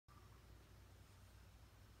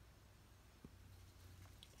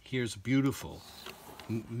Here's a beautiful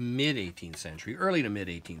mid-18th century, early to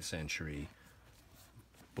mid-18th century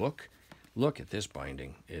book. Look at this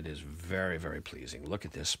binding. It is very, very pleasing. Look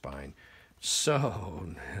at this spine. So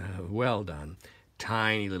well done.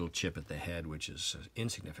 Tiny little chip at the head, which is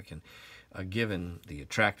insignificant, given the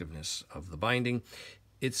attractiveness of the binding.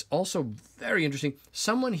 It's also very interesting.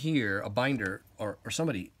 Someone here, a binder or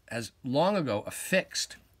somebody, has long ago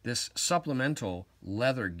affixed this supplemental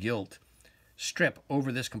leather gilt strip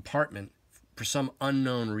over this compartment for some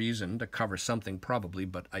unknown reason, to cover something probably,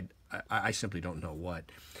 but I simply don't know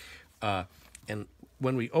what. And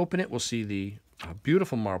when we open it, we'll see the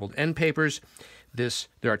beautiful marbled end papers. There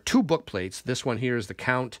are two book plates. This one here is the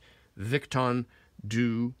Count Victon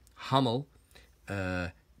du Hummel,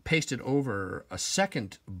 pasted over a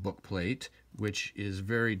second book plate, which is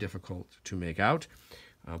very difficult to make out,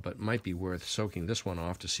 but might be worth soaking this one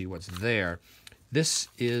off to see what's there. This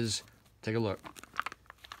is, take a look,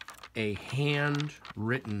 a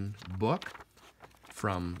handwritten book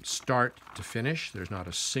from start to finish. There's not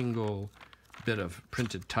a single bit of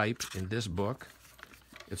printed type in this book.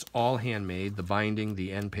 It's all handmade, the binding,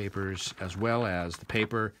 the end papers, as well as the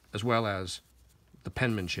paper, as well as the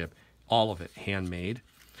penmanship, all of it handmade.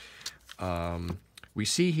 We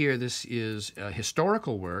see here this is a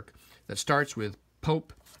historical work that starts with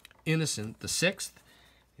Pope Innocent VI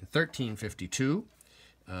in 1352,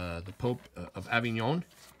 the Pope of Avignon.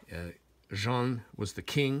 Jean was the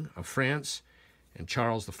king of France, and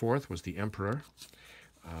Charles IV was the emperor.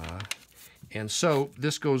 And so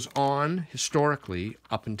this goes on historically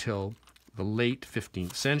up until the late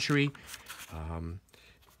 15th century.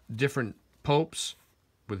 Different popes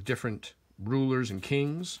with different rulers and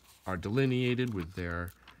kings are delineated with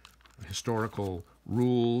their historical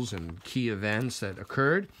rules and key events that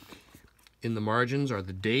occurred. In the margins are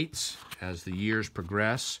the dates as the years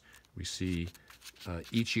progress. We see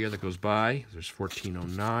each year that goes by. There's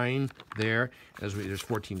 1409 there. There's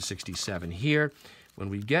 1467 here. When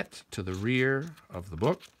we get to the rear of the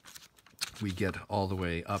book, we get all the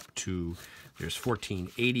way up to, there's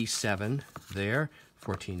 1487 there,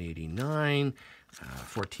 1489,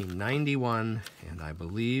 1491, and I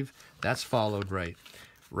believe that's followed right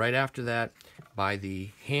after that by the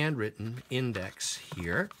handwritten index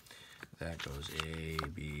here. That goes A,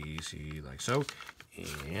 B, C, like so.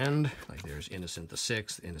 And like there's Innocent VI,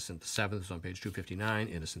 Innocent VII is on page 259,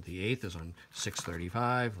 Innocent VIII is on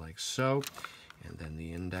 635, like so. And then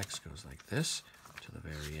the index goes like this to the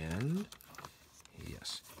very end.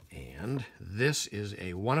 Yes. And this is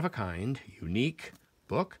a one-of-a-kind, unique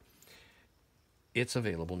book. It's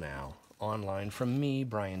available now online from me,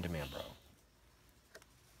 Brian DeMambro.